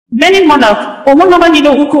Benin monarch,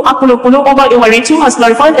 OsazuwaAkonedo over Ewaure II has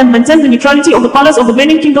clarified and maintained the neutrality of the palace of the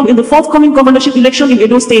Benin Kingdom in the forthcoming governorship election in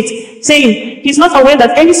Edo State, saying, he is not aware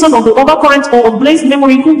that any son of the Oba current or of blazed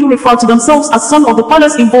memory who do refer to themselves as son of the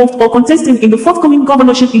palace involved or contesting in the forthcoming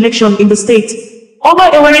governorship election in the state.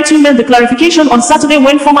 Oba Ewaure II made the clarification on Saturday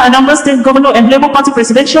when former Anambra State Governor and Labour Party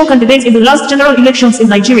presidential candidate in the last general elections in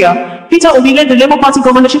Nigeria, Peter Obi, led the Labour Party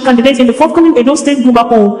governorship candidate in the forthcoming Edo State Guber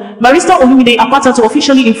poll, Barrister Olumide Apata, to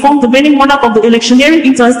officially inform the Benin monarch of the electioneering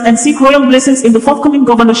interest and seek royal blessings in the forthcoming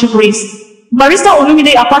governorship race. Barrister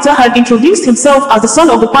Olumide Apata had introduced himself as the son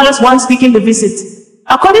of the palace while speaking the visit.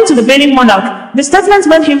 According to the Benin monarch, the statement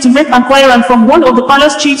led him to make inquiry from one of the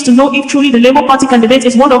palace chiefs to know if truly the Labour Party candidate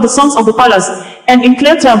is one of the sons of the palace, and in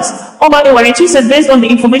clear terms, Oba Ewaure II said based on the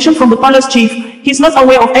information from the palace chief, he is not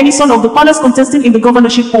aware of any son of the palace contesting in the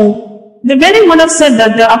governorship poll. The Benin monarch said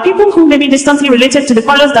that there are people who may be distantly related to the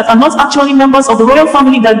palace that are not actually members of the royal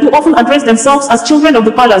family that do often address themselves as children of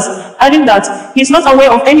the palace, adding that he is not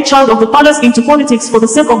aware of any child of the palace into politics for the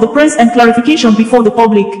sake of the press and clarification before the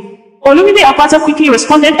public. Olumide Apata quickly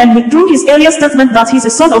responded and withdrew his earlier statement that he is a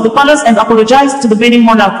son of the palace and apologized to the Benin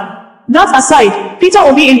monarch. That aside, Peter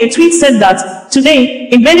Obi in a tweet said that, today,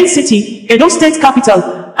 in Benin City, Edo State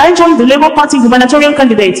capital, I joined the Labour Party gubernatorial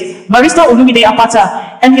candidate, Barrister Olumide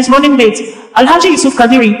Apata, and his running mate, Alhaji Yusuf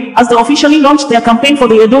Kadiri, as they officially launched their campaign for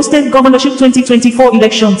the Edo State Governorship 2024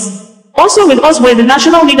 elections. Also with us were the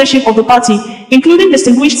national leadership of the party, including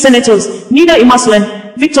distinguished senators, Nida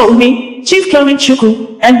Imasuen, Victor Ume, Chief Kelvin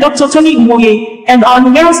Chukwu, and Dr. Tony Umoye, and our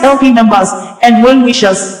numerous LP members and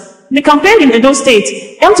well-wishers. The campaign in Edo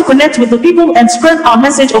State aimed to connect with the people and spread our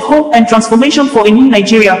message of hope and transformation for a new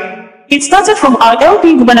Nigeria. It started from our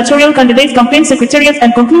LP gubernatorial candidate campaign secretariat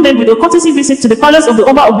and concluded with a courtesy visit to the palace of the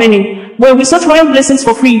Oba of Benin, where we sought royal blessings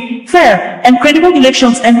for free, fair, and credible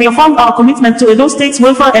elections and reaffirmed our commitment to Edo State's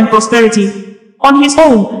welfare and prosperity. On his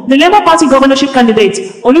own, the Labour Party governorship candidate,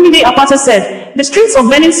 Olumide Apata, said, the streets of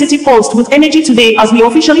Benin City pulsed with energy today as we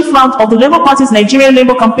officially flagged off the Labour Party's Nigeria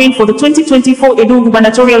Labour campaign for the 2024 Edo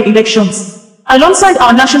gubernatorial elections. Alongside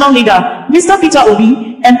our national leader, Mr. Peter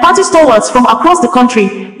Obi, and party stalwarts from across the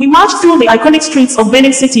country, we marched through the iconic streets of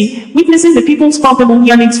Benin City, witnessing the people's palpable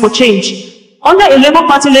yearnings for change. Under a Labour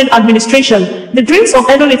Party-led administration, the dreams of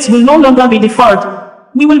Edolites will no longer be deferred.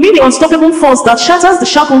 We will be the unstoppable force that shatters the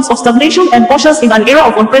shackles of stagnation and ushers in an era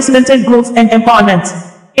of unprecedented growth and empowerment.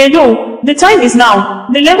 Edo, the time is now.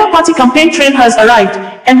 The Labour Party campaign train has arrived,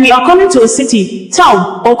 and we are coming to a city,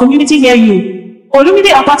 town, or community near you.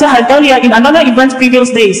 Olumide Apata had earlier in another event previous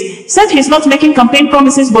days, said he's not making campaign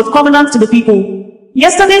promises but covenant to the people.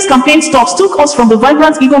 Yesterday's campaign stops took us from the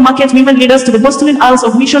vibrant Eagle Market women leaders to the bustling aisles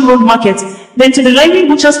of Mission Road Market, then to the lively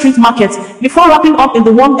Butcher Street Market, before wrapping up in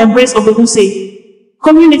the warm embrace of the Huse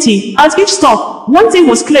community. At each stop, one thing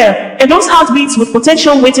was clear: Edo's heart beats with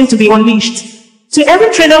potential waiting to be unleashed. To every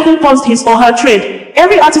trader who paused his or her trade,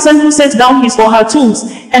 every artisan who set down his or her tools,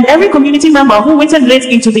 and every community member who waited late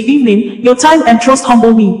into the evening, your time and trust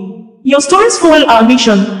humble me. Your stories fuel our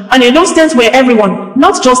mission, and Edo State where everyone,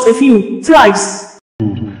 not just a few, thrives.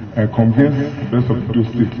 To convince the rest of Edo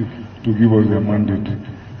State to give us their mandate.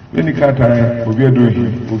 When it can't, we are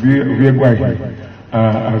doing, we are going,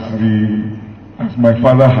 as my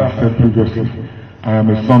father has said previously, I am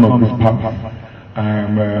a son of this palace.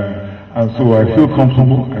 And so I feel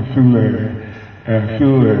comfortable. I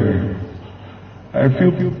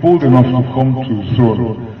feel bold enough to come to the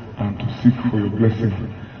throne and to seek for your blessing,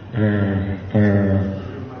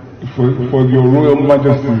 for your Royal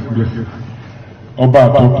Majesty's blessing, Oba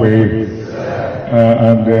Atokwe,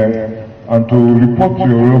 and to report to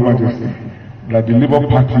your Royal Majesty that the Labour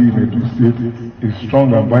Party in Edo State is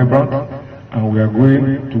strong and vibrant. And we are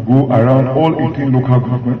going to go around all 18 local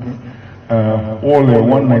governments, all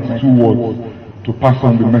 192 wards, to pass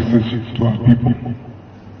on the message to our people.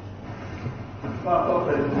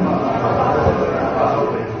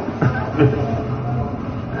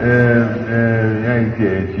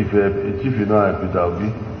 Chief, you know, Peter Obi,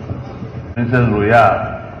 Princess Royal,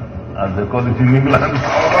 as they call it in England.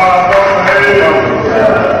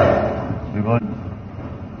 Because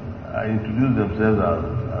I introduced themselves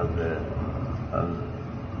as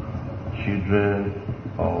children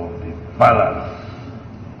of the palace.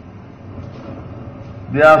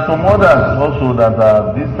 There are some others also that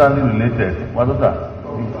are distantly related. What is that?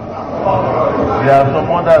 There are some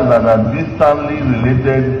others that are distantly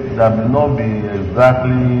related that may not be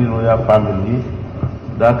exactly royal family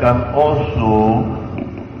that can also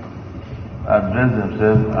address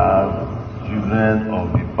themselves as children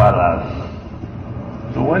of the palace.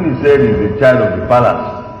 So when he said he's a child of the palace,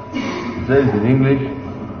 he says in English,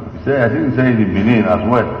 he I think he said in Benin as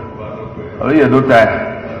well. You don't die.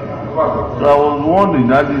 So I was wondering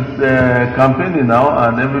that is campaigning now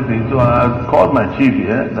and everything. So I called my chief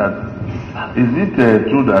here that is it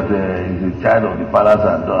true that he's a child of the palace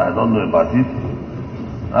and I don't know about it.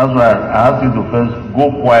 That's why I asked him to first go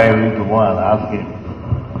quietly to go and ask him.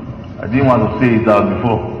 I didn't want to say it out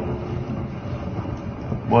before.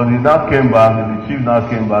 But he now came back, the chief now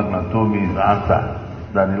came back and told me his answer.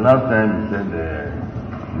 That the last time he said the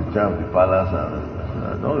child of the palace, I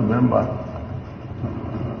don't remember.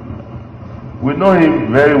 We know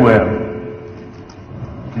him very well.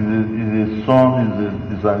 He's a son,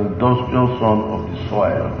 he's an industrial son of the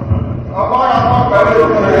soil.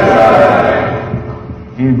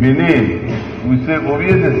 In Benin, we say,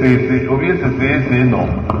 say no.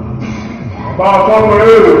 A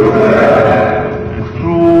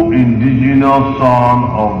true indigenous son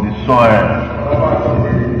of the soil.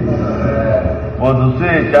 But to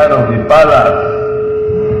say a child of the palace,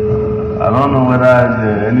 I don't know whether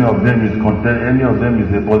any of them is any of them is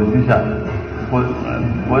a politician.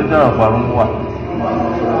 Politician of Farumwa.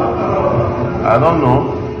 I don't know.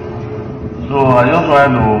 So I just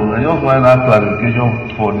want that clarification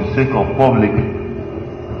for the sake of public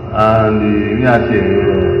and the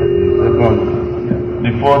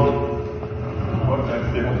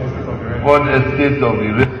fourth estate of the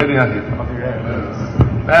Radiant.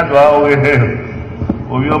 That's why we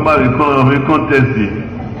contest it.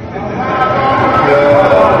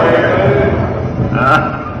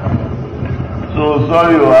 So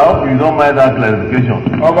sorry, I hope you don't mind that clarification.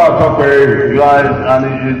 You are an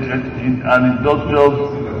industrious,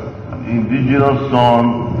 indigenous son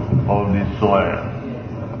of the soil.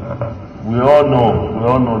 We all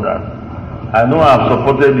know that. I know I've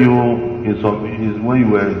supported you when you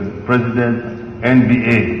were president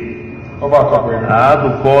NBA. I had to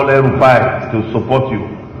call Ewaure to support you,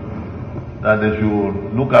 that they should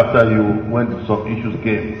look after you when some issues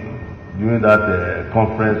came during that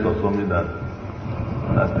conference or something that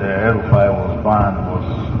Ewaure was banned.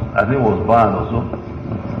 I think it was banned also.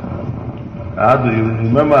 I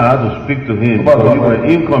had to speak to him. So you were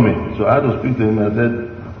incoming, so I had to speak to him. I said,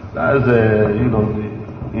 that's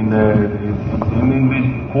in English,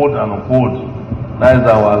 quote and unquote, that is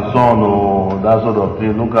our son or that sort of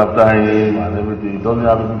thing. Look after him and everything. It doesn't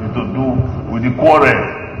have anything to do with the quarrel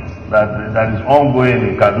that is ongoing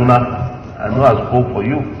in Kaduna. I know I spoke for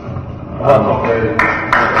you.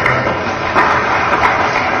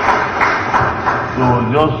 So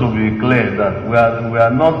just to be clear that we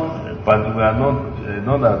are not that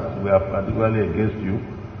we are particularly against you.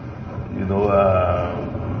 You know,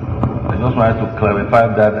 I just wanted to clarify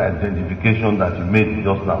that identification that you made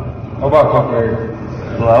just now. So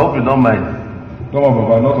I hope you don't mind. No,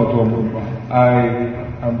 Baba, not at all.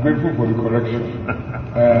 I'm grateful for the correction.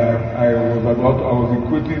 I was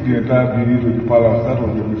equating the entire Benin to the palace. That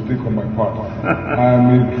was a mistake on my part. I am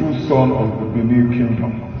a true son of the Benin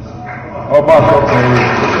kingdom.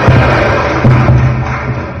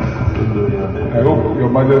 I hope Your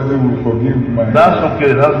Majesty will forgive my... That's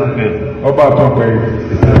okay.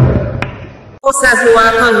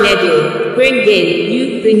 OsazuwaAkonedo, bringing you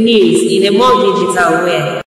the news in a more digital way.